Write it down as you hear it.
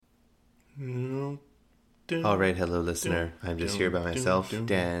All right, hello, listener. I'm just here by myself.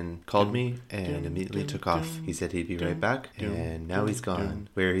 Dan called me and immediately took off. He said he'd be right back, and now he's gone.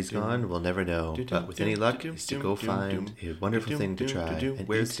 Where he's gone, we'll never know. But with any luck, is to go find a wonderful thing to try and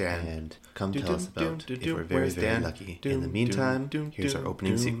eat and come tell us about if we're very, very lucky. In the meantime, here's our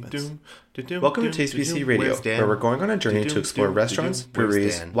opening sequence. Welcome to Taste BC Radio, where we're going on a journey to explore restaurants,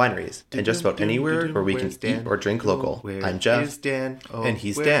 breweries, wineries, and just about anywhere where we can eat or drink local. I'm Jeff, And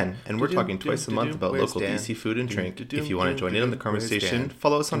he's Dan, and we're talking twice a month about local BC food and drink. If you want to join in on the conversation,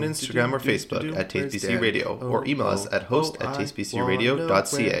 follow us on Instagram or Facebook at Taste BC Radio, or email us at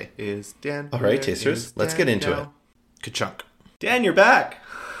host@tastebcradio.ca. All right, tasters, let's get into it. Ka-chunk. Dan, you're back.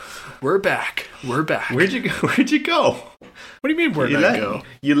 We're back. Where'd you go? What do you mean where'd I go?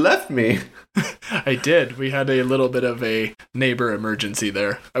 You left me. I did. We had a little bit of a neighbor emergency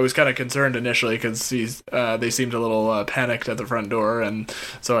there. I was kind of concerned initially because they seemed a little panicked at the front door, and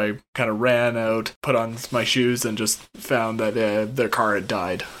so I kind of ran out, put on my shoes, and just found that their car had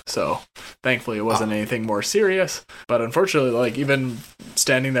died. So thankfully it wasn't anything more serious. But unfortunately, like even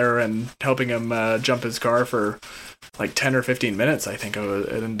standing there and helping him jump his car for like 10 or 15 minutes, I think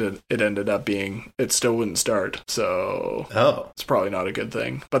it ended up being, it still wouldn't start. So it's probably not a good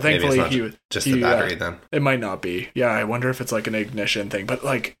thing. But thankfully the battery then. It might not be. Yeah, I wonder if it's like an ignition thing. But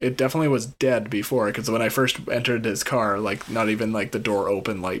like it definitely was dead before, because when I first entered his car, like not even like the door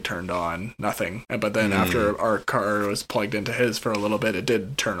open light turned on, nothing. But then after our car was plugged into his for a little bit, it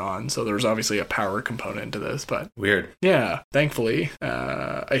did turn on. So there was obviously a power component to this. But weird. Yeah, thankfully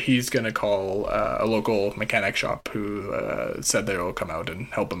he's gonna call a local mechanic shop who said they'll come out and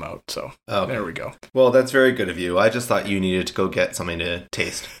help him out. So there we go. Well, that's very good of you. I just thought you needed to go get something to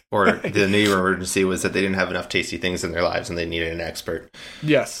taste. Or the neighbor emergency was that they didn't have enough tasty things in their lives and they needed an expert.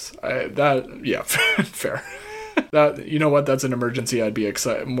 Yes, fair. That, you know what? That's an emergency I'd be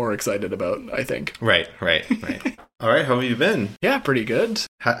more excited about, I think. Right. All right, how have you been? Yeah, pretty good.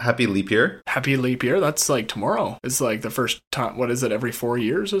 Happy leap year. Happy leap year. That's like tomorrow. It's like the first time. What is it? Every 4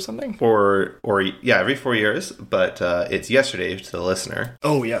 years or something? Or yeah, every 4 years. But it's yesterday to the listener.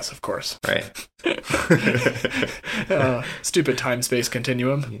 Oh yes, of course. Right. Stupid time-space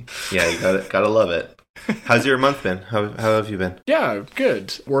continuum. Yeah, you gotta love it. How's your month been? How have you been? Yeah,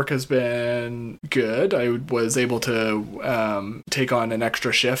 good. Work has been good. I was able to take on an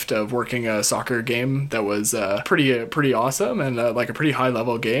extra shift of working a soccer game that was pretty awesome, and like a pretty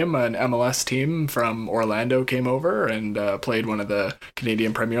high-level game. An MLS team from Orlando came over and played one of the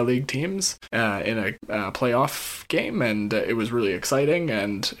Canadian Premier League teams in a playoff game, and it was really exciting,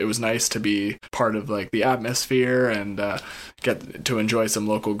 and it was nice to be part of like the atmosphere and get to enjoy some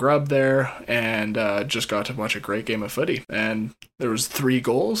local grub there, and just got to watch a great game of footy. And there was 3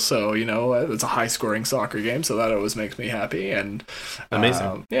 goals, so you know it's a high-scoring soccer game, so that always makes me happy. And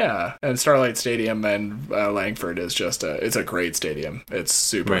amazing. Yeah, and Starlight Stadium and Langford is just it's a great stadium. It's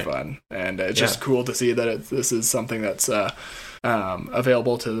super fun, and it's just cool to see that this is something that's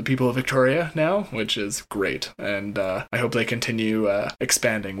available to the people of Victoria now, which is great. And I hope they continue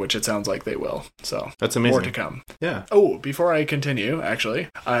expanding, which it sounds like they will. So that's amazing. More to come. Yeah. Oh, before I continue, actually,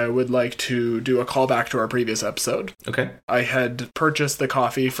 I would like to do a callback to our previous episode. Okay. I had purchased the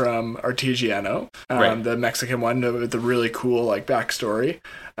coffee from Artesiano, the Mexican one with the really cool like backstory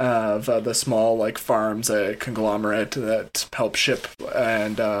of the small like farms, a conglomerate that help ship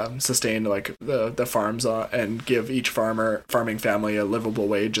and sustain like the farms and give each farming family a livable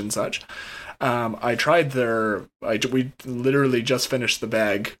wage and such. I tried we literally just finished the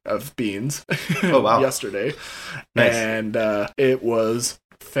bag of beans yesterday. Nice. And it was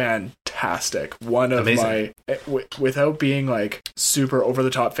fantastic. One of amazing. Without being like super over the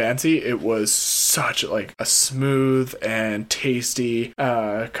top fancy, it was such like a smooth and tasty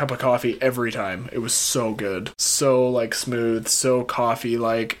cup of coffee every time. It was so good, so like smooth, so coffee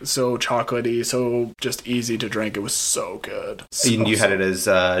like, so chocolatey, so just easy to drink. It was so good. You had it as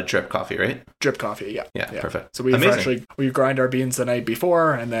drip coffee, right? Drip coffee, yeah. Perfect. So we grind our beans the night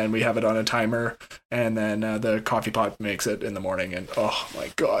before, and then we have it on a timer, and then the coffee pot makes it in the morning, and oh my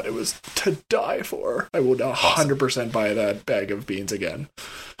god, it was to die for. I will 100% buy that bag of beans again.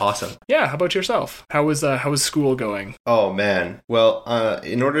 Awesome. Yeah, how about yourself? How was school going? Oh man. Well,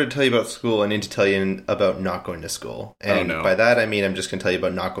 in order to tell you about school, I need to tell you about not going to school. And by that I mean I'm just going to tell you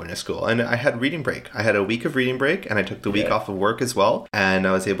about not going to school. And I had reading break. I had a week of reading break, and I took the week off of work as well, and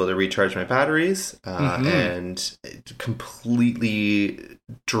I was able to recharge my batteries and completely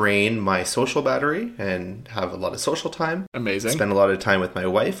drain my social battery and have a lot of social time. Amazing. Spend a lot of time with my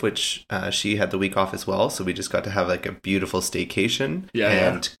wife, which she had the week off as well. So we just got to have like a beautiful staycation.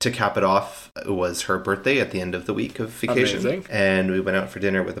 And to cap it off, it was her birthday at the end of the week of vacation. Amazing. And we went out for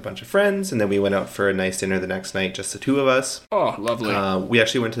dinner with a bunch of friends. And then we went out for a nice dinner the next night, just the two of us. Oh, lovely. We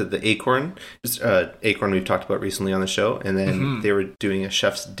actually went to the Acorn. Acorn we've talked about recently on the show. And then they were doing a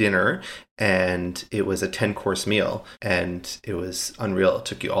chef's dinner. And it was a 10-course meal, and it was unreal. It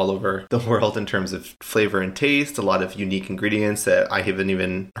took you all over the world in terms of flavor and taste, a lot of unique ingredients that I haven't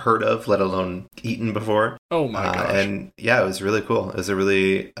even heard of, let alone eaten before. Oh my gosh. And yeah, it was really cool. It was a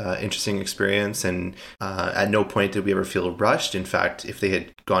really interesting experience, and at no point did we ever feel rushed. In fact, if they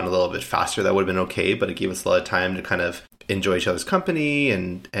had gone a little bit faster, that would have been okay, but it gave us a lot of time to kind of enjoy each other's company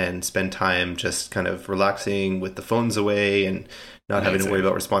and spend time just kind of relaxing with the phones away and not having to worry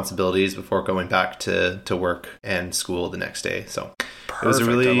about responsibilities before going back to work and school the next day. So Perfect. It was a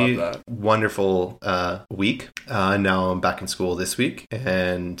really wonderful week. Now I'm back in school this week,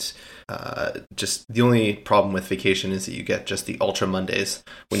 and just the only problem with vacation is that you get just the ultra Mondays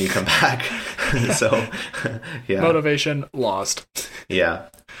when you come back. So yeah, motivation lost. Yeah.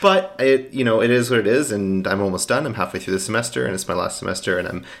 But it is what it is, and I'm almost done. I'm halfway through the semester, and it's my last semester, and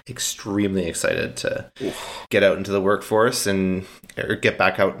I'm extremely excited to get out into the workforce or get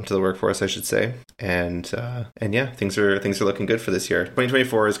back out into the workforce, I should say. And yeah, things are looking good for this year.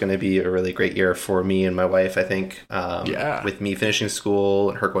 2024 is going to be a really great year for me and my wife, I think. With me finishing school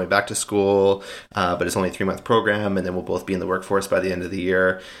and her going back to school, but it's only a 3-month program, and then we'll both be in the workforce by the end of the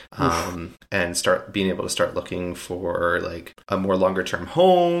year, and start being able to start looking for like a more longer term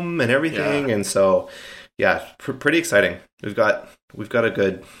home and everything. And so yeah, pretty exciting. We've got a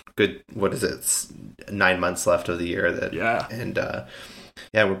good what is it, 9 months left of the year and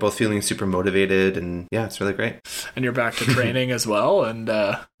we're both feeling super motivated, and yeah, it's really great. And you're back to training as well, and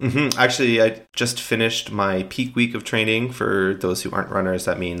Actually, I just finished my peak week of training. For those who aren't runners,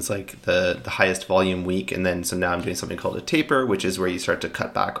 that means like the highest volume week, and then so now I'm doing something called a taper, which is where you start to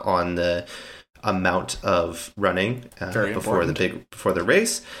cut back on the amount of running before the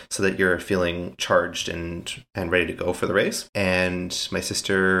race, so that you're feeling charged and ready to go for the race. And my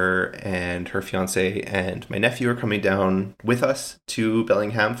sister and her fiance and my nephew are coming down with us to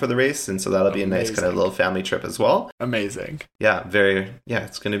Bellingham for the race, and so that'll be a nice kind of little family trip as well. Amazing. Yeah,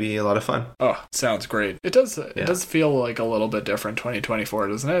 it's going to be a lot of fun. Oh, sounds great. It does feel like a little bit different 2024,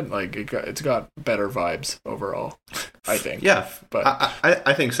 doesn't it? Like it's got better vibes overall, I think. Yeah, but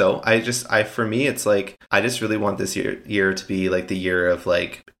I think so. For me, it's like I just really want this year to be like the year of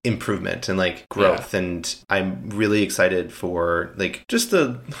like improvement and like growth, and I'm really excited for like just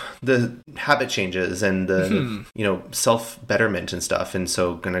the habit changes and the self betterment and stuff. And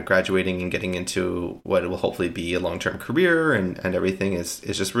so kind of graduating and getting into what will hopefully be a long-term career and everything is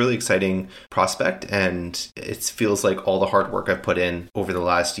just really exciting prospect. And it feels like all the hard work I've put in over the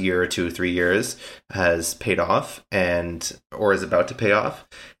last year or 2 or 3 years has paid off or is about to pay off.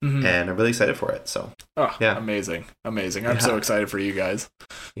 And I'm really excited for it. So amazing. I'm so excited for you guys.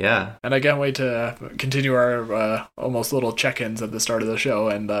 Yeah. And I can't wait to continue our almost little check-ins at the start of the show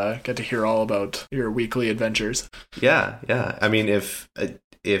and get to hear all about your weekly adventures. Yeah. I mean,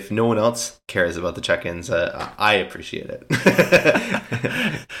 if no one else cares about the check-ins, I appreciate it.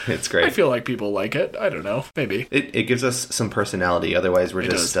 It's great. I feel like people like it. I don't know. Maybe. It gives us some personality. Otherwise, we're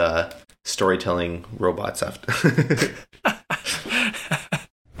just storytelling robots after.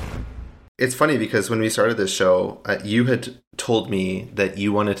 It's funny because when we started this show, you had told me that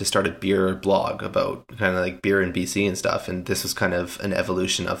you wanted to start a beer blog about kind of like beer in BC and stuff. And this was kind of an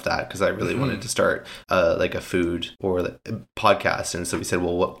evolution of that, because I really wanted to start like a food or a podcast. And so we said,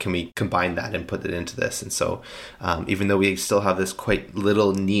 well, what can we combine that and put it into this? And so even though we still have this quite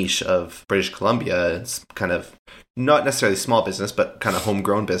little niche of British Columbia, it's kind of not necessarily small business, but kind of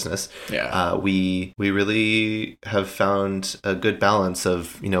homegrown business. Yeah. We really have found a good balance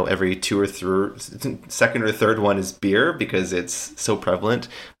of, every second or third one is beer, because it's so prevalent.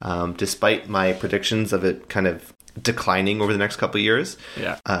 Despite my predictions of it kind of declining over the next couple of years.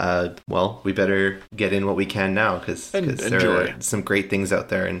 Yeah. Well, we better get in what we can now, because there are some great things out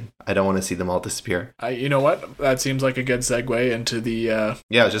there, and I don't want to see them all disappear. You know what? That seems like a good segue into the...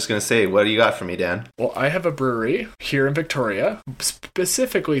 Yeah, I was just going to say, what do you got for me, Dan? Well, I have a brewery here in Victoria,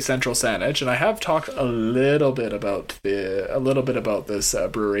 specifically Central Saanich, and I have talked a little bit about this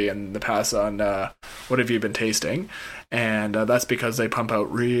brewery in the past on What Have You Been Tasting? And that's because they pump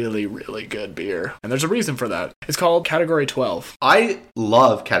out really, really good beer. And there's a reason for that. It's called Category 12. I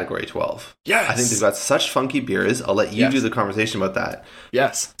love Category 12. Yes. I think they've got such funky beers. I'll let you do the conversation about that.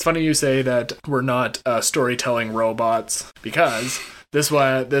 Yes. It's funny you say that we're not storytelling robots, because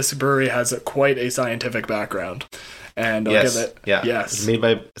This brewery has quite a scientific background. And I'll give it... Yeah. Yes. It's made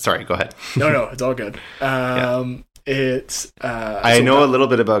by... Sorry, go ahead. No, it's all good. It's... I know a little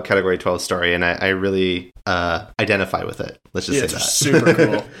bit about Category 12 story, and I really identify with it. Let's just say that. It's super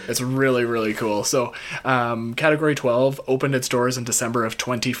cool. It's really, really cool. So Category 12 opened its doors in December of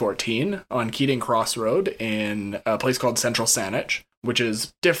 2014 on Keating Cross Road in a place called Central Saanich, which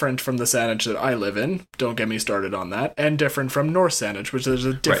is different from the Saanich that I live in. Don't get me started on that. And different from North Saanich, which is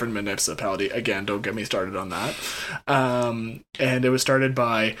a different municipality. Again, don't get me started on that. And it was started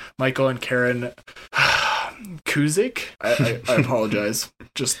by Michael and Karen Kuzik. I apologize.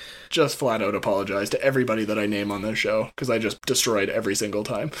 Just flat out apologize to everybody that I name on this show, because I just destroyed every single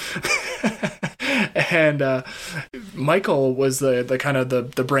time. And Michael was the kind of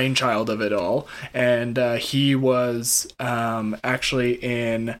the brainchild of it all, and he was actually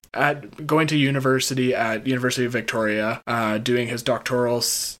going to university at University of Victoria, doing his doctoral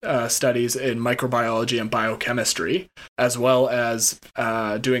studies in microbiology and biochemistry, as well as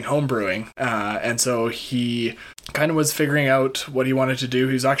doing home brewing, and so he kind of was figuring out what he wanted to do.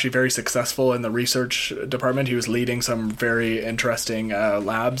 He was actually very successful in the research department. He was leading some very interesting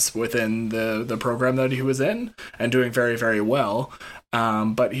labs within the program that he was in, and doing very, very well.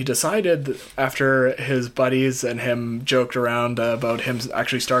 But he decided, after his buddies and him joked around about him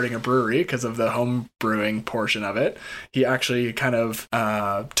actually starting a brewery because of the home brewing portion of it, he actually kind of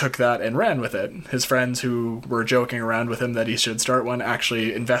took that and ran with it. His friends who were joking around with him that he should start one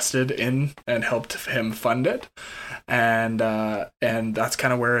actually invested in and helped him fund it. And that's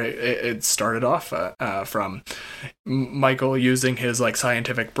kind of where it started off from. Michael, using his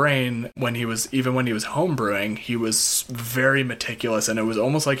scientific brain, when he was home brewing, he was very meticulous, and it was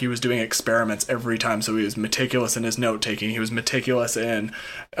almost like he was doing experiments every time. So he was meticulous in his note taking, he was meticulous in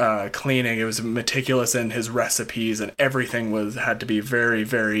cleaning, it was meticulous in his recipes, and everything had to be very,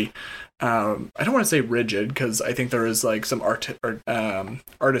 very I don't want to say rigid, because I think there is some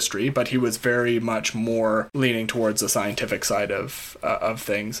artistry, but he was very much more leaning towards the scientific side of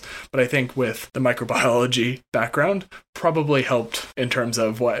things. But I think with the microbiology background, probably helped in terms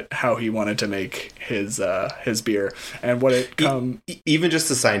of how he wanted to make his beer, and what it even just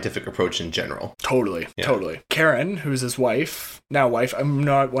the scientific approach in general. Totally. Karen, who's his wife, now wife, I'm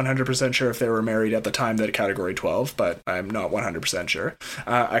not 100% sure if they were married at the time that Category 12, but I'm not 100% sure.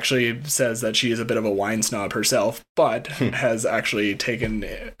 Actually says that she is a bit of a wine snob herself, but has actually taken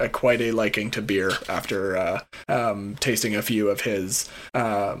quite a liking to beer after tasting a few of his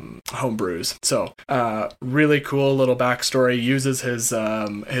home brews. So really cool little backstory. Uses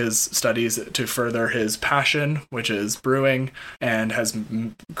his studies to further his passion, which is brewing, and has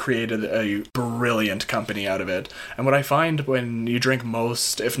created a brilliant company out of it. And what I find when you drink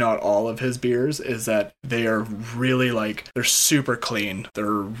most, if not all, of his beers is that they are really they're super clean.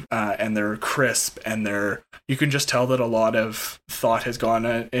 They're crisp, and you can just tell that a lot of thought has gone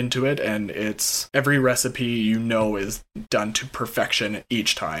into it, and it's every recipe is done to perfection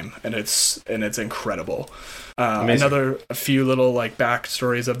each time, and it's incredible. A few little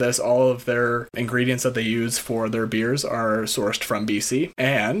backstories of this: all of their ingredients that they use for their beers are sourced from BC,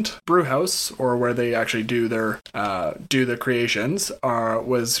 and Brewhouse, or where they actually do the creations,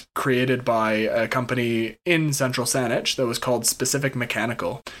 was created by a company in Central Saanich that was called Specific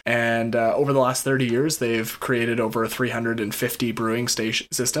Mechanical, and over the last 30 years they've created over 350 brewing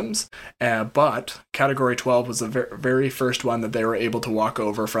systems, but Category 12 was the very first one that they were able to walk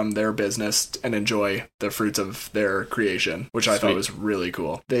over from their business and enjoy the fruits of their creation, which I thought was really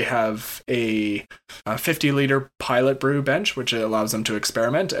cool. They have a 50-liter pilot brew bench, which allows them to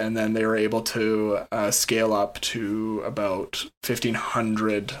experiment, and then they were able to scale up to about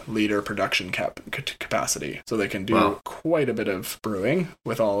 1,500-liter production capacity. So they can do quite a bit of brewing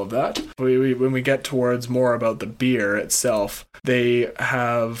with all of that. When we get towards more about the beer itself, they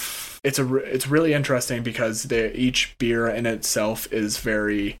have... It's really interesting because each beer in itself is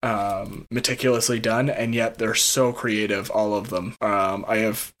very meticulously done, and yet they're so creative, all of them. I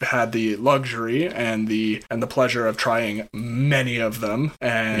have had the luxury and the pleasure of trying many of them,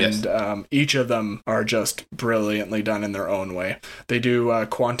 and each of them are just brilliantly done in their own way. They do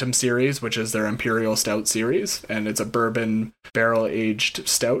Quantum Series, which is their Imperial Stout series, and it's a bourbon barrel-aged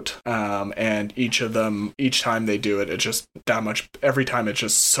stout, and each time they do it, it's just that much. Every time it's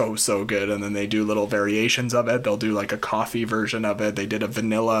just so good. And then they do little variations of it. They'll do a coffee version of it. They did a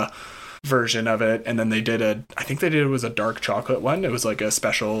vanilla version of it, and then they did it was a dark chocolate one. It was like a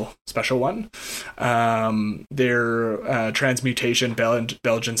special one. Their transmutation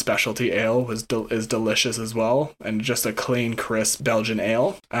Belgian specialty ale is delicious as well, and just a clean, crisp Belgian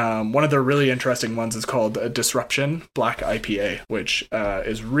ale. One of their really interesting ones is called a Disruption Black IPA, which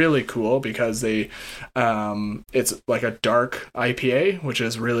is really cool because it's like a dark IPA, which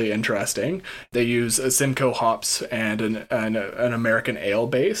is really interesting. They use Simcoe hops and an American ale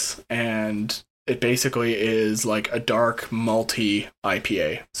base, and it basically is like a dark malty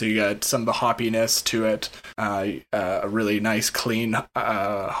IPA. So you got some of the hoppiness to it, a really nice clean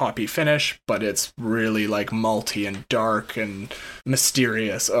hoppy finish, but it's really like malty and dark and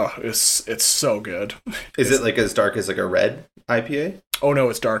mysterious. Oh, it's so good. Is it like as dark as like a red IPA? Oh no,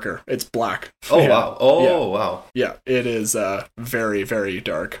 it's darker. It's black. Oh yeah. Wow. Oh yeah. Wow. Yeah, it is very, very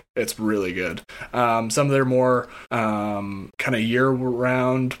dark. It's really good. Some of their more kind of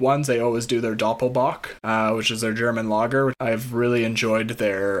year-round ones, they always do their Doppelbock, which is their German lager. I've really enjoyed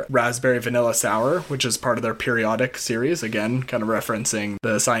their Raspberry Vanilla Sour, which is part of their periodic series. Again, kind of referencing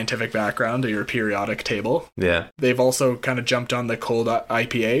the scientific background of your periodic table. Yeah. They've also kind of jumped on the cold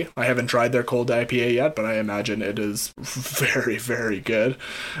IPA. I haven't tried their cold IPA yet, but I imagine it is very, very good.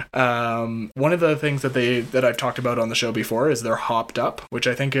 One of the things that I've talked about on the show before is their Hopped Up, which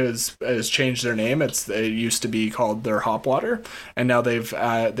I think has changed their name. It used to be called their Hop Water, and now they've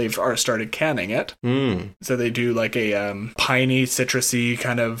started canning it. So they do like a piney, citrusy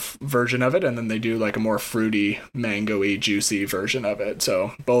kind of version of it, and then they do like a more fruity, mango-y, juicy version of it.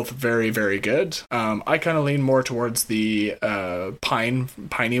 So both very, very good. I kind of lean more towards the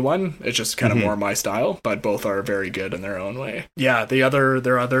piney one. It's just kind of more my style, but both are very good in their own way. Yeah,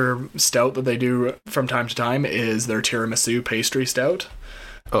 their other stout that they do from time to time is their tiramisu pastry stout.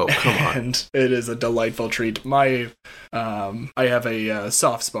 Oh, come on. And it is a delightful treat. I have a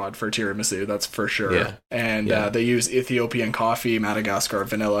soft spot for tiramisu, that's for sure. Yeah. And they use Ethiopian coffee, Madagascar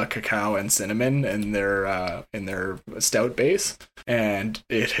vanilla, cacao, and cinnamon in their stout base. And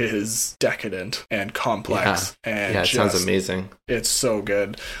it is decadent and complex. Yeah, and it sounds amazing. It's so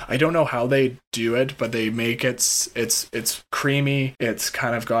good. I don't know how they do it, but they make it's creamy. It's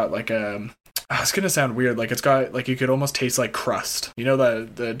kind of got like a... It's gonna sound weird. Like it's got like you could almost taste like crust. You know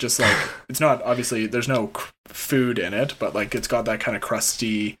the just like it's not obviously there's no food in it, but like it's got that kind of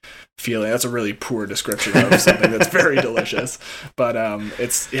crusty feeling. That's a really poor description of something that's very delicious. But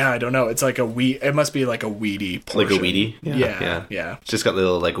it's I don't know. It's like it must be like a weedy portion. Like a weedy? Yeah. It's just got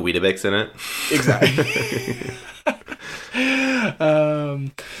little like Weetabix in it. Exactly.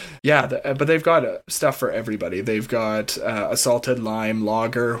 But they've got stuff for everybody. They've got a salted lime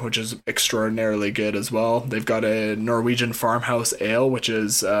lager, which is extraordinarily good as well. They've got a Norwegian farmhouse ale, which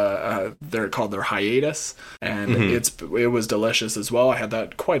is they're called their hiatus, and it was delicious as well. I had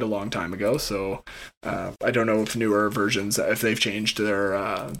that quite a long time ago, so I don't know if newer versions, if they've changed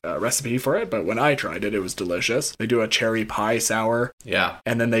their recipe for it, but when I tried it, it was delicious. They do a cherry pie sour,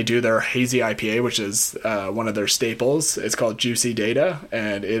 and then they do their hazy IPA, which is one of their staples. It's called Juicy Data,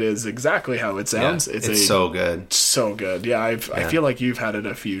 and it is exactly how it sounds. It's so good. So good. Yeah, I feel like you've had it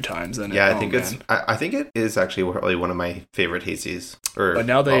a few times. And I think I think it is actually probably one of my favorite hazies. But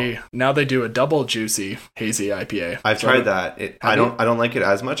now they do a double juicy hazy IPA. I've tried that. I don't like it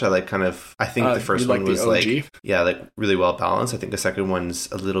as much. I think the first one was like really well balanced. I think the second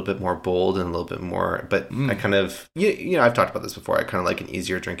one's a little bit more bold and a little bit more. But I kind of I've talked about this before. I kind of like an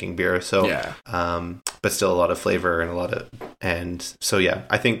easier drinking beer. So but still a lot of flavor and so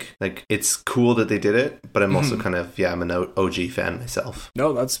I think like it's cool that they did it, but I'm also kind of I'm an OG fan myself.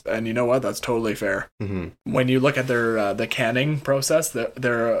 No, and you know what? That's totally fair. When you look at their the canning process,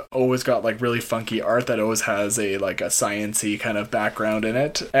 they're always got like really funky art that always has a sciencey kind of background in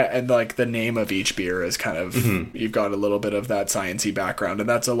it, and like the name of each beer is kind of you've got a little bit of that sciencey background, and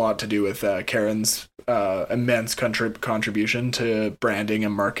that's a lot to do with Karen's immense contribution to branding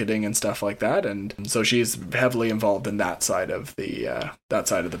and marketing and stuff like that, and so she's heavily involved in that side of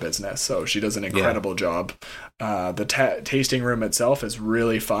the business. So she does an incredible job. The tasting room itself is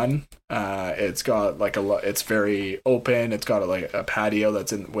really fun. It's got it's very open. It's got a patio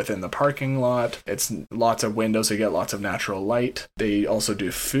that's within the parking lot. It's lots of windows, so you get lots of natural light. They also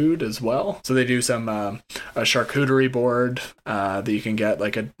do food as well. So they do some a charcuterie board that you can get,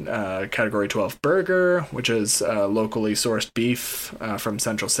 like a category 12 burger, which is locally sourced beef from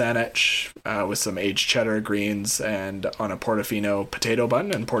Central Saanich with some aged cheddar, greens, and on a Portofino potato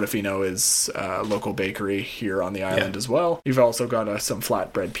bun. And Portofino is a local bakery here on the island as well. You've also got some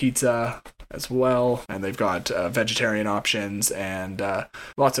flatbread pizza, as well. And they've got vegetarian options and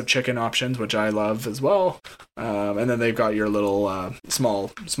lots of chicken options, which I love as well. And then they've got your little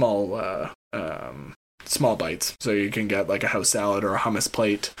small bites, so you can get like a house salad or a hummus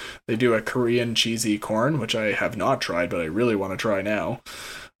plate. They do a Korean cheesy corn, which I have not tried, but I really want to try now.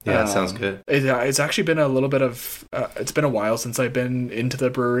 Yeah, it sounds good. It's actually been a little bit of it's been a while since I've been into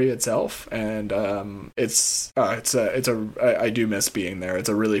the brewery itself, and I do miss being there. It's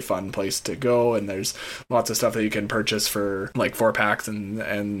a really fun place to go, and there's lots of stuff that you can purchase for like 4-packs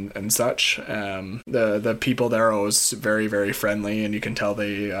and such. The people there are always very, very friendly, and you can tell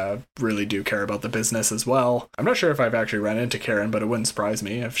they really do care about the business as well. I'm not sure if I've actually run into Karen, but it wouldn't surprise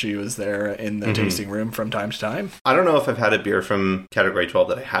me if she was there in the tasting room from time to time. I don't know if I've had a beer from Category 12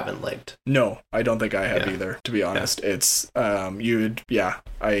 that I haven't liked. No, I don't think I have either, to be honest. It's I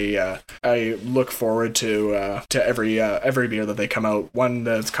look forward to every beer that they come out. One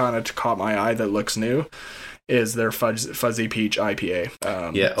that's kind of caught my eye that looks new is their fuzzy peach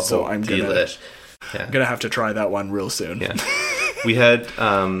IPA. So I'm gonna have to try that one real soon. Yeah. We had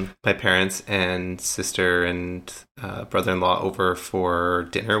my parents and sister and brother-in-law over for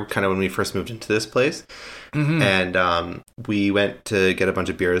dinner kind of when we first moved into this place. And we went to get a bunch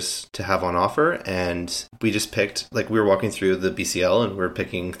of beers to have on offer, and we just picked, like, we were walking through the BCL and we were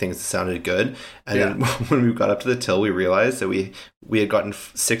picking things that sounded good. And then when we got up to the till, we realized that we had gotten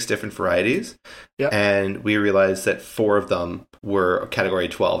 6 different varieties, and we realized that 4 of them were Category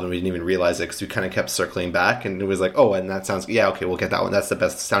 12, and we didn't even realize it because we kind of kept circling back, and it was like, oh, and that sounds, okay, we'll get that one. That's the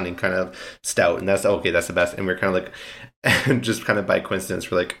best sounding kind of stout, and that's the best. And we're kind of like, and just kind of by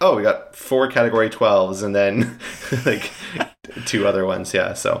coincidence, we're like, oh, we got 4 Category 12s, and then like 2 other ones.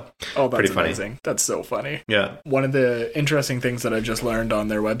 So that's pretty funny. Amazing. That's so funny. Yeah. One of the interesting things that I just learned on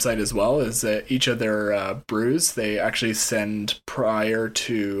their website as well is that each of their brews, they actually send prior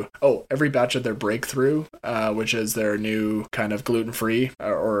to every batch of their breakthrough, which is their new kind of gluten-free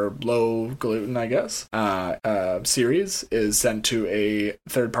or low gluten, I guess, series, is sent to a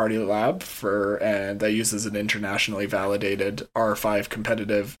third-party lab and that uses an internationally validated R5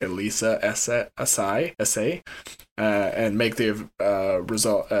 competitive ELISA assay, and make the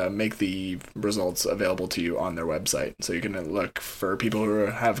results available to you on their website. So you can look for people who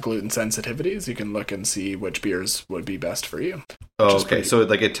have gluten sensitivities. You can look and see which beers would be best for you. Oh, okay. So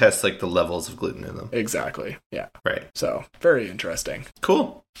like it tests like the levels of gluten in them. Exactly. Yeah. Right. So very interesting.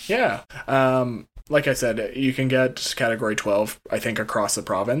 Cool. Yeah. Like I said, you can get Category 12, I think, across the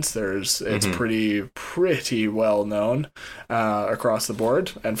province. It's pretty well known across the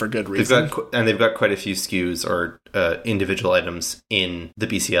board, and for good reason. They've got quite a few SKUs or individual items in the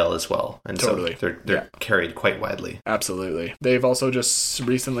BCL as well, and totally. So they're carried quite widely. Absolutely. They've also just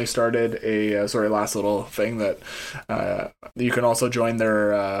recently started last little thing that you can also join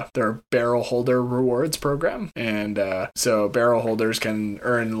their barrel holder rewards program, and so barrel holders can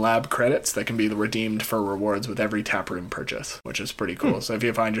earn lab credits that can be redeemed for rewards with every taproom purchase, which is pretty cool. So if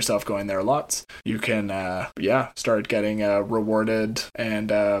you find yourself going there lots, you can start getting rewarded, and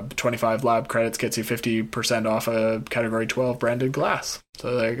 25 lab credits gets you 50% off a Category 12 branded glass.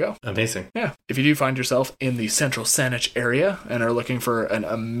 So there you go. Amazing. Yeah. If you do find yourself in the central Saanich area and are looking for an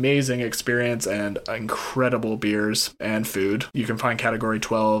amazing experience and incredible beers and food, you can find Category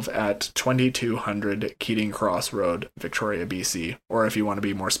 12 at 2200 Keating Cross Road, Victoria, BC. Or if you want to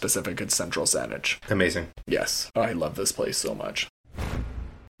be more specific, it's central Saanich. Amazing. Yes. I love this place so much.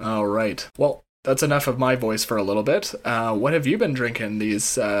 All right. Well, that's enough of my voice for a little bit. What have you been drinking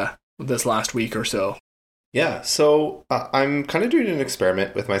this last week or so? Yeah, so I'm kind of doing an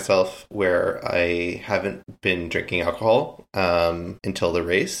experiment with myself where I haven't been drinking alcohol until the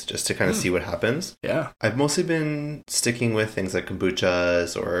race, just to kind of see what happens. Yeah. I've mostly been sticking with things like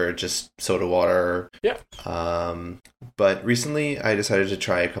kombuchas or just soda water. Yeah. But recently I decided to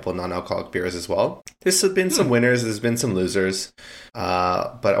try a couple of non-alcoholic beers as well. There's been some winners, there's been some losers.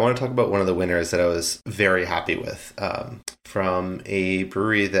 But I want to talk about one of the winners that I was very happy with. From a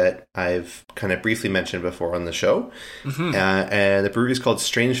brewery that I've kind of briefly mentioned before on the show. And the brewery is called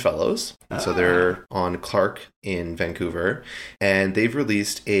Strange Fellows. So they're on Clark in Vancouver. And they've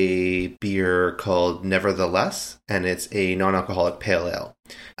released a beer called Nevertheless, and it's a non-alcoholic pale ale.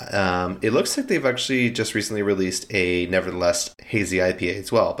 It looks like they've actually just recently released a Nevertheless hazy IPA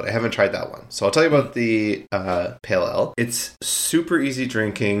as well, but I haven't tried that one. So I'll tell you about the pale ale. It's super easy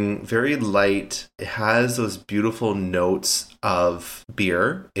drinking, very light. It has those beautiful notes of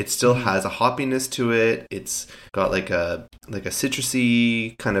beer. It still has a hoppiness to it. It's got like a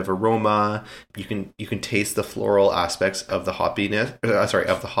citrusy kind of aroma. You can taste the floral aspects of the hoppiness.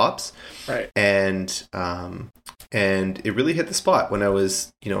 Of the hops. Right. And And it really hit the spot when I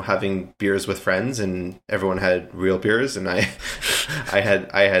was, having beers with friends, and everyone had real beers, and I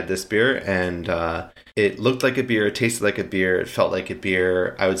had this beer, and it looked like a beer, it tasted like a beer, it felt like a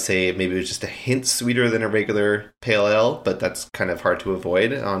beer. I would say maybe it was just a hint sweeter than a regular pale ale, but that's kind of hard to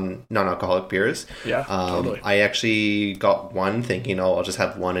avoid on non-alcoholic beers. Yeah, totally. I actually got one thinking, I'll just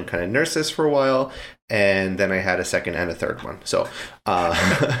have one and kind of nurse this for a while. And then I had a second and a third one. So, love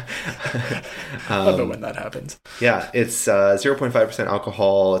it when that happens. Yeah, it's 0.5%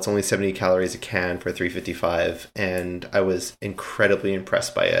 alcohol. It's only 70 calories a can for $3.55, and I was incredibly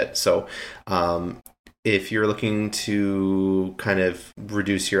impressed by it. So, if you're looking to kind of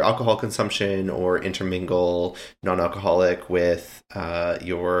reduce your alcohol consumption or intermingle non-alcoholic with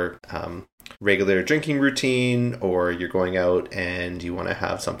your regular drinking routine, or you're going out and you want to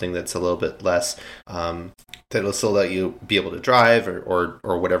have something that's a little bit less, that'll still let you be able to drive or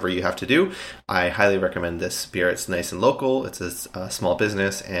whatever you have to do, I highly recommend this beer. It's nice and local. It's a small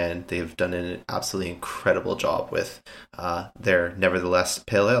business, and they've done an absolutely incredible job with their Nevertheless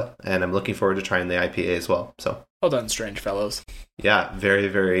Pale Ale. And I'm looking forward to trying the IPA as well. So well done, Strange Fellows. Yeah, very,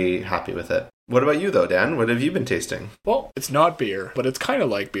 very happy with it. What about you, though, Dan? What have you been tasting? Well, it's not beer, but it's kind of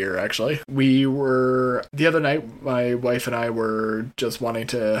like beer, actually. The other night, my wife and I were just wanting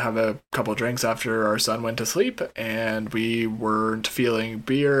to have a couple drinks after our son went to sleep, and we weren't feeling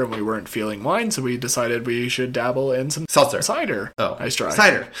beer and we weren't feeling wine, so we decided we should dabble in some seltzer. Cider. Oh, nice try.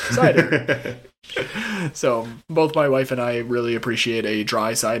 Cider. So both my wife and I really appreciate a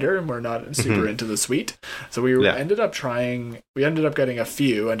dry cider, and we're not super into the sweet. So we ended up getting a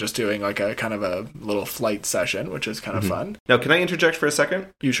few and just doing like a kind of a little flight session, which is kind of fun. Now, can I interject for a second?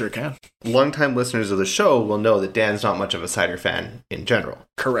 You sure can. Longtime listeners of the show will know that Dan's not much of a cider fan in general.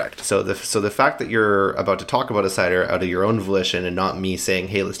 Correct. So the fact that you're about to talk about a cider out of your own volition and not me saying,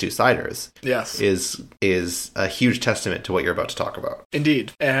 hey, let's do ciders, yes, is a huge testament to what you're about to talk about.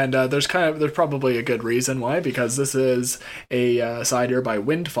 Indeed. And there's probably a good reason why, because this is a cider by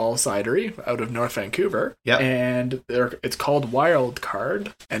Windfall Cidery out of North Vancouver. Yeah. And it's called Wild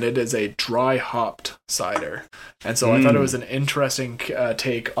Card, and it is a dry hopped cider. And so I thought it was an interesting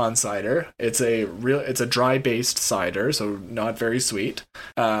take on cider. It's a dry based cider, so not very sweet.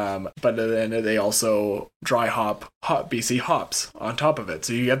 But then they also dry hop BC hops on top of it.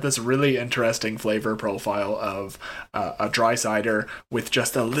 So you get this really interesting flavor profile of a dry cider with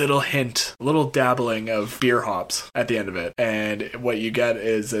just a little dabbling of beer hops at the end of it. And what you get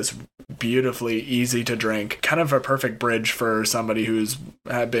is this beautifully easy to drink, kind of a perfect bridge for somebody who's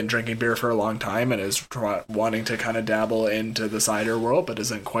had been drinking beer for a long time and is wanting to kind of dabble into the cider world but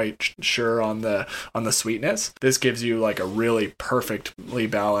isn't quite sure on the sweetness. This gives you like a really perfectly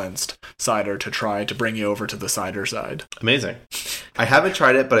balanced cider to try to bring you over to the cider side. Amazing. I haven't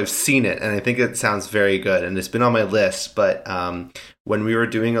tried it, but I've seen it, and I think it sounds very good, and it's been on my list. But when we were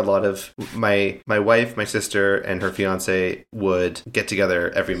doing a lot of my wife, my sister, and her fiance would get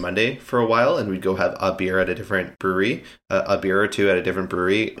together every Monday for a while, and we'd go have a beer at a different brewery, a beer or two at a different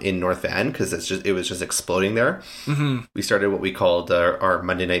brewery in North Van, because it was just exploding there. Mm-hmm. We started what we called our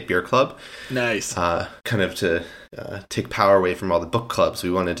Monday night beer club. Nice. Kind of to take power away from all the book clubs.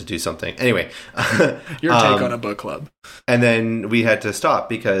 We wanted to do something. Anyway. Your take on a book club. And then we had to stop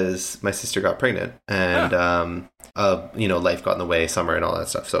because my sister got pregnant, and life got in the way, summer and all that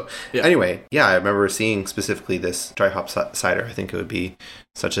stuff. So anyway, I remember seeing specifically this dry hop cider. I think it would be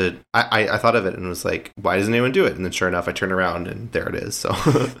such a... I thought of it and was like, why doesn't anyone do it? And then sure enough, I turned around and there it is. So...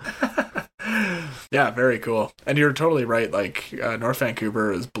 Yeah, very cool. And you're totally right. Like, North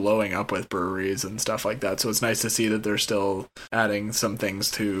Vancouver is blowing up with breweries and stuff like that. So it's nice to see that they're still adding some things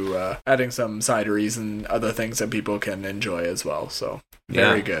to, adding some cideries and other things that people can enjoy as well. So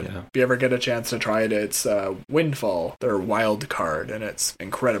very good. Yeah. If you ever get a chance to try it, it's Windfall, their Wild Card, and it's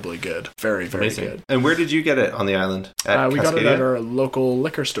incredibly good. Very, very Amazing. Good. And where did you get it on the island? We got it at our local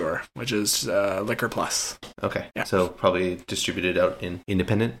liquor store, which is Liquor Plus. Okay. Yeah. So probably distributed out in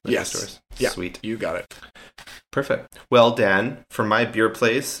independent liquor stores. Yeah. Sweet. You got it. Perfect. Well, Dan, for my beer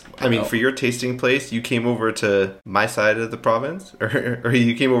place, for your tasting place, you came over to my side of the province, or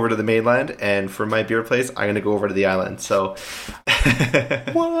you came over to the mainland, and for my beer place, I'm going to go over to the island. So,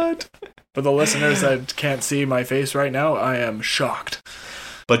 what? For the listeners that can't see my face right now, I am shocked.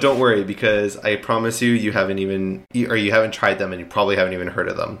 But don't worry, because I promise you haven't tried them, and you probably haven't even heard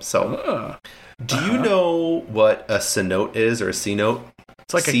of them. So, do you know what a cenote is, or a cenote?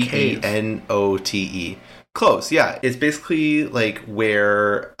 It's like a cave. Cenote. Close, yeah. It's basically like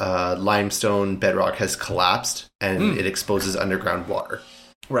where limestone bedrock has collapsed and it exposes underground water.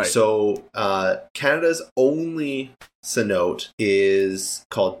 Right. So Canada's only cenote is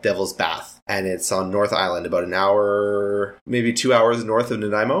called Devil's Bath, and it's on North Island, about an hour, maybe 2 hours north of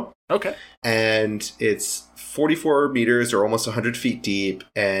Nanaimo. Okay. And it's 44 meters or almost 100 feet deep,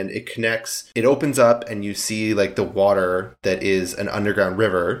 and it opens up and you see like the water that is an underground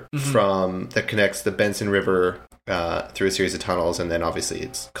river that connects the Benson River through a series of tunnels, and then obviously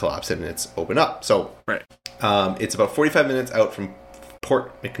it's collapsed and it's opened up. So right. It's about 45 minutes out from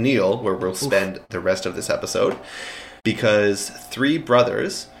Port McNeill, where we'll spend the rest of this episode, because 3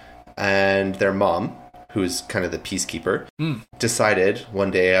 brothers and their mom, who's kind of the peacekeeper, decided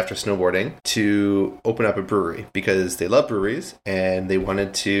one day after snowboarding to open up a brewery because they love breweries and they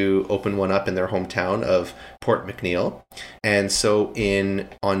wanted to open one up in their hometown of Port McNeill. And so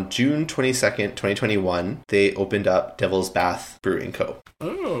on June 22nd, 2021, they opened up Devil's Bath Brewing Co.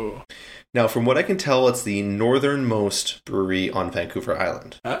 Oh. Now, from what I can tell, it's the northernmost brewery on Vancouver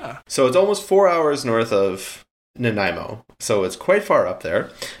Island. Ah. So it's almost 4 hours north of Nanaimo. So it's quite far up there.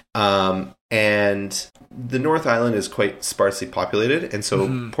 And the North Island is quite sparsely populated. And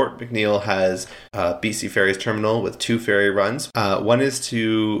so Port McNeill has a BC Ferries terminal with 2 ferry runs. One is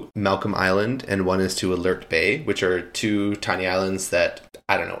to Malcolm Island and one is to Alert Bay, which are 2 tiny islands that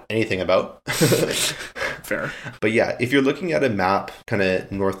I don't know anything about. Fair. But yeah, if you're looking at a map kind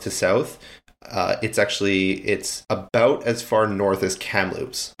of north to south, it's about as far north as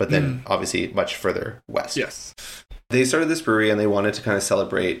Kamloops, but then obviously much further west. Yes. They started this brewery and they wanted to kind of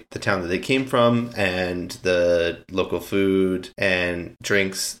celebrate the town that they came from and the local food and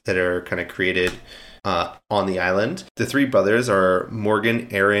drinks that are kind of created on the island. The 3 brothers are Morgan,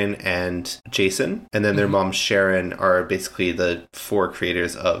 Aaron, and Jason, and then their mom Sharon are basically the 4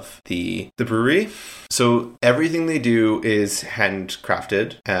 creators of the brewery. So everything they do is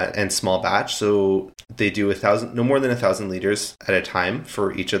handcrafted and small batch. So they do no more than 1,000 liters at a time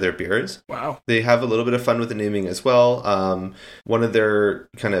for each of their beers. Wow. They have a little bit of fun with the naming as well. One of their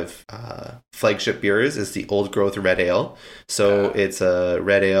kind of flagship beers is the Old Growth Red Ale. So it's a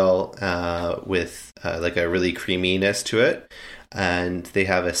red ale with like a really creaminess to it. And they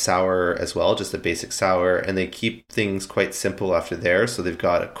have a sour as well, just a basic sour, and they keep things quite simple after there. So they've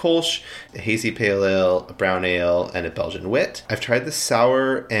got a Kolsch, a hazy pale ale, a brown ale, and a Belgian wit. I've tried the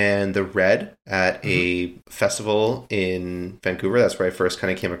sour and the red at a festival in Vancouver. That's where I first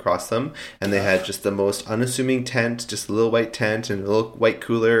kind of came across them, and they had just the most unassuming tent, just a little white tent and a little white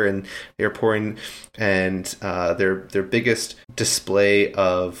cooler, and they were pouring. And their biggest display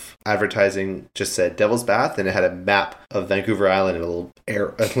of advertising just said Devil's Bath, and it had a map of Vancouver Island and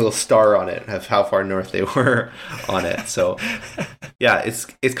a little star on it of how far north they were on it. So yeah, it's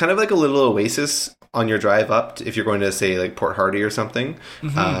kind of like a little oasis on your drive up if you're going to say like Port Hardy or something.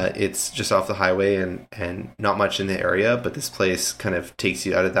 It's just off the highway and not much in the area, but this place kind of takes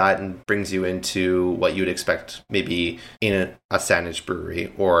you out of that and brings you into what you would expect maybe in a Saanich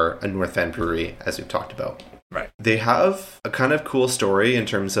brewery or a North End brewery, as we've talked about. Right. They have a kind of cool story in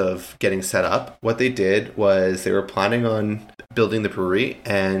terms of getting set up. What they did was they were planning on building the brewery,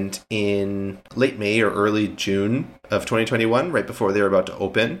 and in late May or early June of 2021, right before they were about to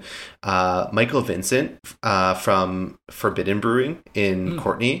open, Michael Vincent from Forbidden Brewing in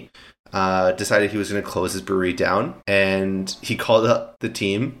Courtenay decided he was going to close his brewery down, and he called up the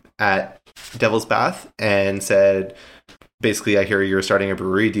team at Devil's Bath and said, basically, I hear you're starting a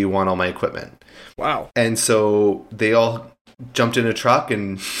brewery. Do you want all my equipment? Wow. And so they all jumped in a truck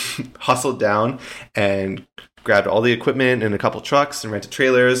and hustled down and grabbed all the equipment in a couple trucks and rented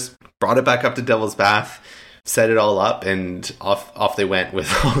trailers, brought it back up to Devil's Bath, set it all up, and off they went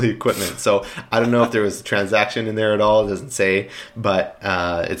with all the equipment. So I don't know if there was a transaction in there at all. It doesn't say, but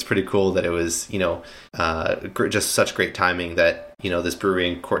it's pretty cool that it was, just such great timing that, this brewery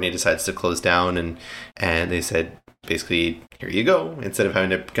in Courtenay decides to close down, and they said, basically, here you go, instead of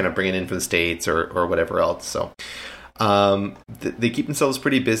having to kind of bring it in from the States or whatever else. So they keep themselves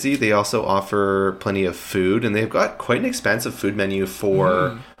pretty busy. They also offer plenty of food, and they've got quite an expansive food menu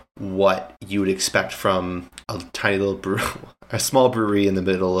for what you would expect from a tiny little a small brewery in the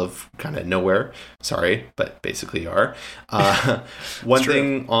middle of kind of nowhere. Sorry, but basically you are. One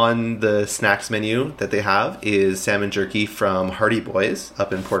thing on the snacks menu that they have is salmon jerky from Hardy Boys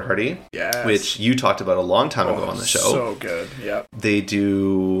up in Port Hardy, which you talked about a long time ago on the show. So good, yeah. They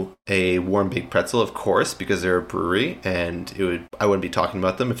do a warm baked pretzel, of course, because they're a brewery, and I wouldn't be talking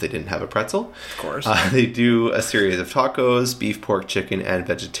about them if they didn't have a pretzel. Of course. They do a series of tacos, beef, pork, chicken, and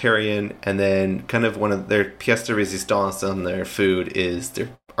vegetarian, and then kind of one of their pièce de résistance on their food is their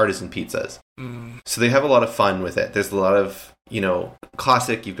artisan pizzas. So they have a lot of fun with it. There's a lot of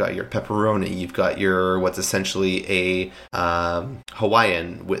classic, you've got your pepperoni, you've got your what's essentially a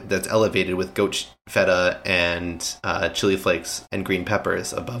Hawaiian that's elevated with goat feta and chili flakes and green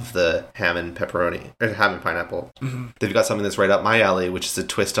peppers above the ham and pepperoni, or ham and pineapple. Mm-hmm. They've got something that's right up my alley, which is a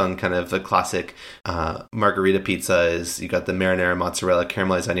twist on kind of a classic margarita pizza. Is you got the marinara, mozzarella,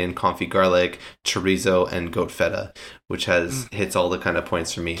 caramelized onion, confit garlic, chorizo, and goat feta, which hits all the kind of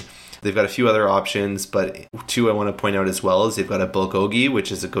points for me. They've got a few other options, but two I want to point out as well is they've got a bulgogi,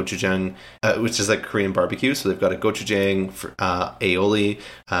 which is a gochujang, which is like Korean barbecue. So they've got a gochujang aioli,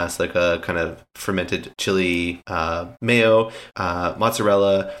 so like a kind of fermented chili mayo,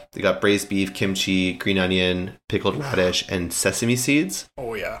 mozzarella. They got braised beef, kimchi, green onion, pickled radish, and sesame seeds.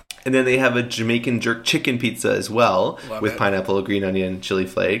 Oh, yeah. And then they have a Jamaican jerk chicken pizza as well. Love with it. Pineapple, green onion, chili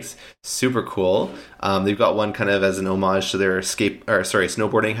flakes. Super cool. They've got one kind of as an homage to their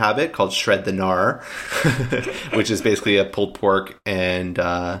snowboarding habit called Shred the Gnar, which is basically a pulled pork and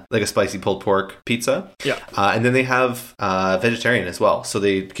like a spicy pulled pork pizza. Yeah. And then they have vegetarian as well. So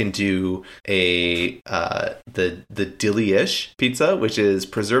they can do the dilly-ish pizza, which is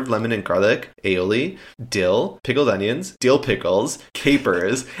preserved lemon and garlic, aioli, dill, pickled onions, dill pickles,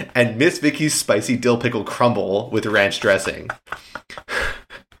 capers, and Miss Vicky's spicy dill pickle crumble with ranch dressing.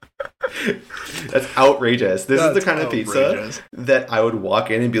 That's outrageous. This is the kind of pizza that I would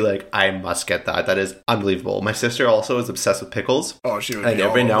walk in and be like, I must get that. That is unbelievable. My sister also is obsessed with pickles. Oh, she would. And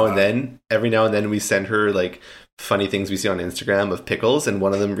every now and then we send her like funny things we see on Instagram of pickles, and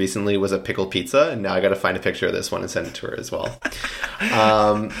one of them recently was a pickle pizza, and now I got to find a picture of this one and send it to her as well.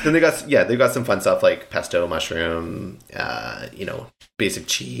 Then they've got some fun stuff like pesto, mushroom, basic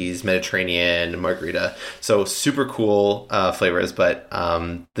cheese, Mediterranean, margarita. So super cool flavors, but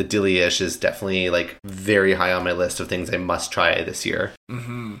the dilly-ish is definitely like very high on my list of things I must try this year.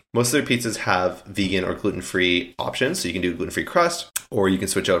 Mm-hmm. Most of their pizzas have vegan or gluten-free options, so you can do gluten-free crust, or you can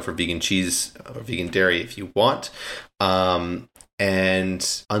switch out for vegan cheese or vegan dairy if you want.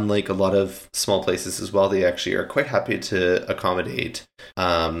 And unlike a lot of small places as well, they actually are quite happy to accommodate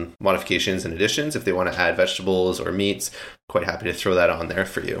modifications and additions. If they want to add vegetables or meats, quite happy to throw that on there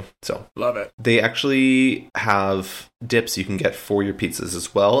for you. So love it. They actually have dips you can get for your pizzas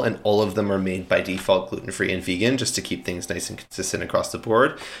as well, and all of them are made by default gluten-free and vegan, just to keep things nice and consistent across the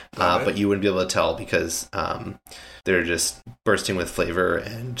board. But you wouldn't be able to tell because they're just bursting with flavor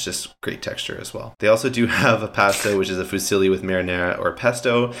and just great texture as well. They also do have a pasta, which is a fusilli with marinara or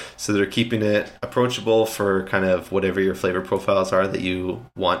pesto, so they're keeping it approachable for kind of whatever your flavor profiles are that you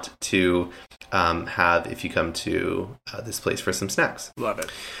want to have if you come to this place for some snacks. Love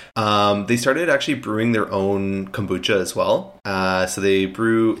it. They started actually brewing their own kombucha as well. So they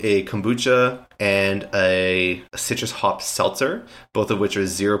brew a kombucha and a citrus hop seltzer, both of which are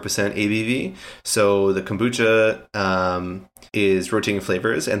 0% ABV. So the kombucha is rotating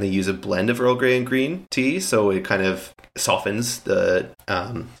flavors, and they use a blend of Earl Grey and green tea, so it kind of softens the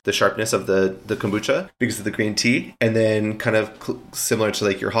sharpness of the kombucha because of the green tea, and then kind of similar to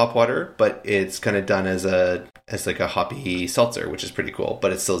like your hop water, but it's kind of done as like a hoppy seltzer, which is pretty cool,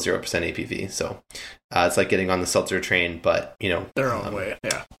 but it's still 0% ABV. So it's like getting on the seltzer train, but their own way.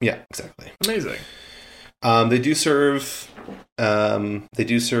 Yeah, exactly. Amazing. They do serve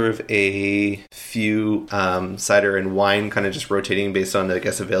a few cider and wine, kind of just rotating based on, I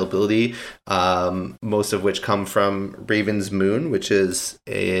guess, availability. Most of which come from Raven's Moon, which is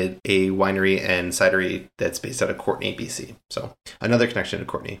a winery and cidery that's based out of Courtenay, BC. So another connection to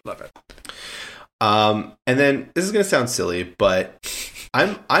Courtenay. Love it. And then this is gonna sound silly, but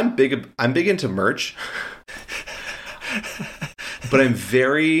I'm big into merch. But I'm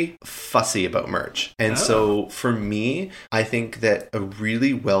very fussy about merch. And so for me, I think that a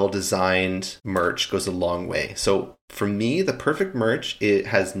really well-designed merch goes a long way. So for me, the perfect merch, it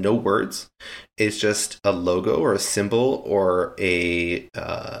has no words. It's just a logo or a symbol or a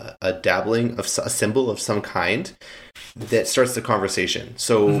dabbling of a symbol of some kind that starts the conversation.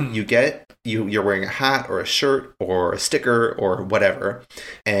 So you're wearing a hat or a shirt or a sticker or whatever,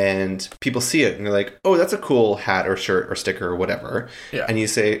 and people see it and they're like, oh, that's a cool hat or shirt or sticker or whatever. Yeah. And you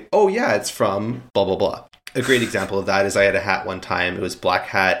say, oh yeah, it's from blah, blah, blah. A great example of that is I had a hat one time. It was black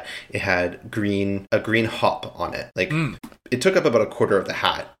hat. It had a green hop on it. Like it took up about a quarter of the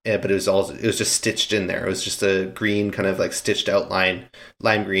hat, but it was just stitched in there. It was just a green kind of like stitched outline,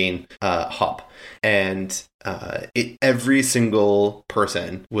 lime green hop. And every single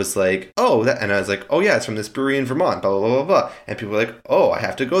person was like, oh, that, and I was like, oh yeah, it's from this brewery in Vermont, blah, blah, blah, blah, blah. And people were like, oh, I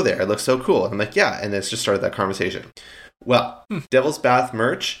have to go there. It looks so cool. And I'm like, yeah. And it's just started that conversation. Well, Devil's Bath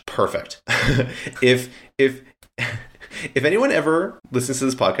merch, perfect. If if anyone ever listens to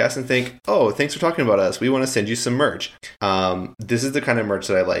this podcast and think, oh, thanks for talking about us, we want to send you some merch. This is the kind of merch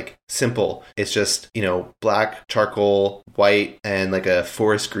that I like. Simple. It's just, black, charcoal, white, and like a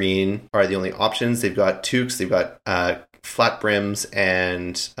forest green are the only options. They've got toques, they've got flat brims,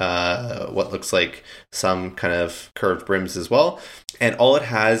 and what looks like some kind of curved brims as well. And all it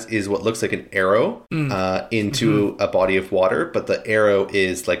has is what looks like an arrow into a body of water, but the arrow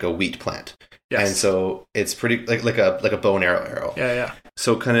is like a wheat plant. Yes. And so it's pretty like a bow and arrow. Yeah.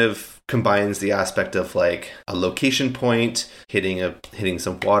 So kind of combines the aspect of like a location point, hitting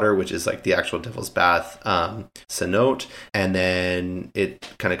some water, which is like the actual Devil's Bath cenote, and then it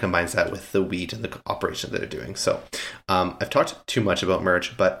kind of combines that with the wheat and the operation that they're doing. So I've talked too much about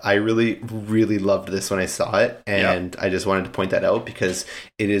merch, but I really, really loved this when I saw it, and I just wanted to point that out because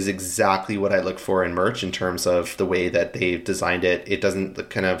it is exactly what I look for in merch in terms of the way that they've designed it. It doesn't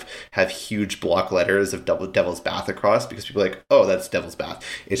kind of have huge block letters of Devil's Bath across because people are like, oh, that's Devil's Bath.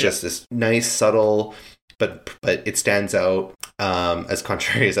 It's just this nice, subtle, but it stands out, as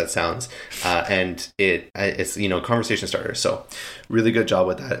contrary as that sounds, and it's conversation starter. So really good job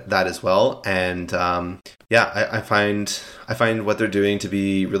with that as well. And I find what they're doing to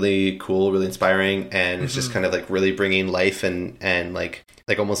be really cool, really inspiring, and it's just kind of like really bringing life and like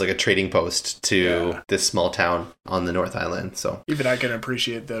almost like a trading post to this small town on the North Island. So even I can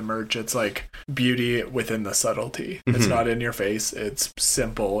appreciate the merch. It's like beauty within the subtlety. It's not in your face. It's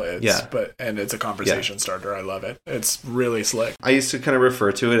simple. And it's a conversation starter. I love it. It's really slick. I used to kind of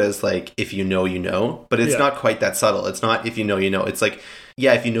refer to it as like, if you know, but it's not quite that subtle. It's not if you know, It's like,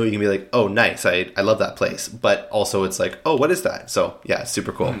 if you know, you can be like, oh, nice. I love that place. But also it's like, oh, what is that? So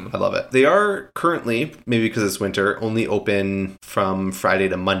super cool. I love it. They are currently, maybe because it's winter, only open from Friday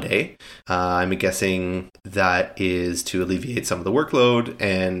to Monday. I'm guessing that is to alleviate some of the workload,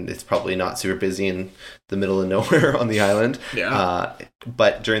 and it's probably not super busy in the middle of nowhere on the island.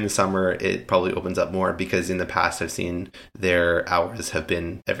 But during the summer, it probably opens up more because in the past I've seen their hours have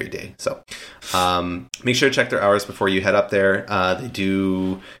been every day. So make sure to check their hours before you head up there. They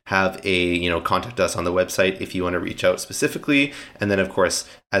do have a, contact us on the website if you want to reach out specifically. And then, of course,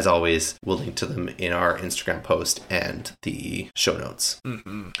 as always, we'll link to them in our Instagram post and the show notes.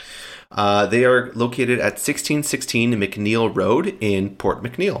 They are located at 1616 McNeil Road in Port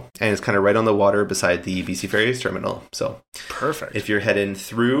McNeil, and it's kind of right on the water beside the BC Ferries terminal. So perfect. If you're heading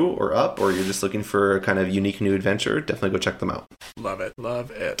through or up, or you're just looking for a kind of unique new adventure, definitely go check them out. Love it.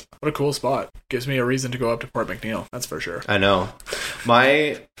 What a cool spot. Gives me a reason to go up to Port McNeil. That's for sure. I know.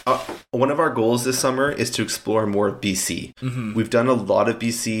 One of our goals this summer is to explore more of BC. We've done a lot of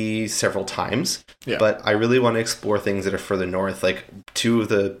BC several times, but I really want to explore things that are further north. Like two on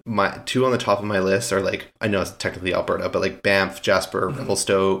the top of my list are like, I know it's technically Alberta, but like Banff, Jasper,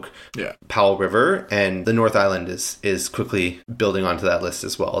 Revelstoke, Powell River, and the North Island is quickly building onto that list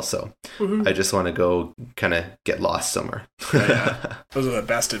as well. So I just want to go kind of get lost somewhere. Those are the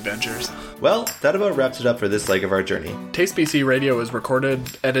best adventures. Well, that about wraps it up for this leg of our journey. Taste BC Radio is recorded,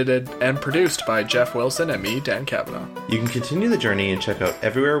 edited, and produced by Jeff Wilson and me, Dan Kavanaugh. You can continue the journey and check out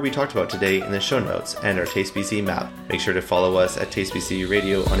everywhere we talked about today in the show notes and our Taste BC map. Make sure to follow us at Taste BC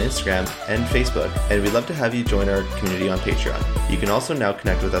Radio on Instagram and Facebook, and we'd love to have you join our community on Patreon. You can also now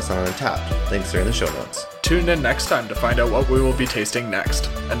connect with us on Untapped. Links are in the show notes. Tune in next time to find out what we will be tasting next.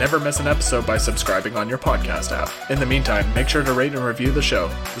 And never miss an episode by subscribing on your podcast app. In the meantime, make sure to rate and review the show.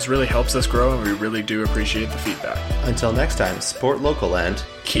 This really helps us grow, and we really do appreciate the feedback. Until next time, support local and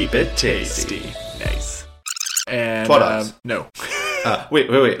keep it tasty. Nice. And no. Wait.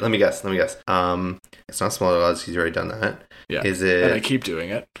 Let me guess. It's not smaller odds because you already done that. Yeah. Is it? And I keep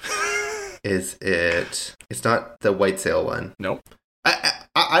doing it. Is it? It's not the white sail one. Nope. You're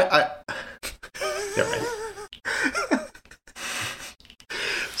right.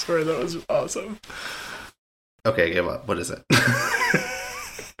 Sorry, that was awesome. Okay, I give up. What is it?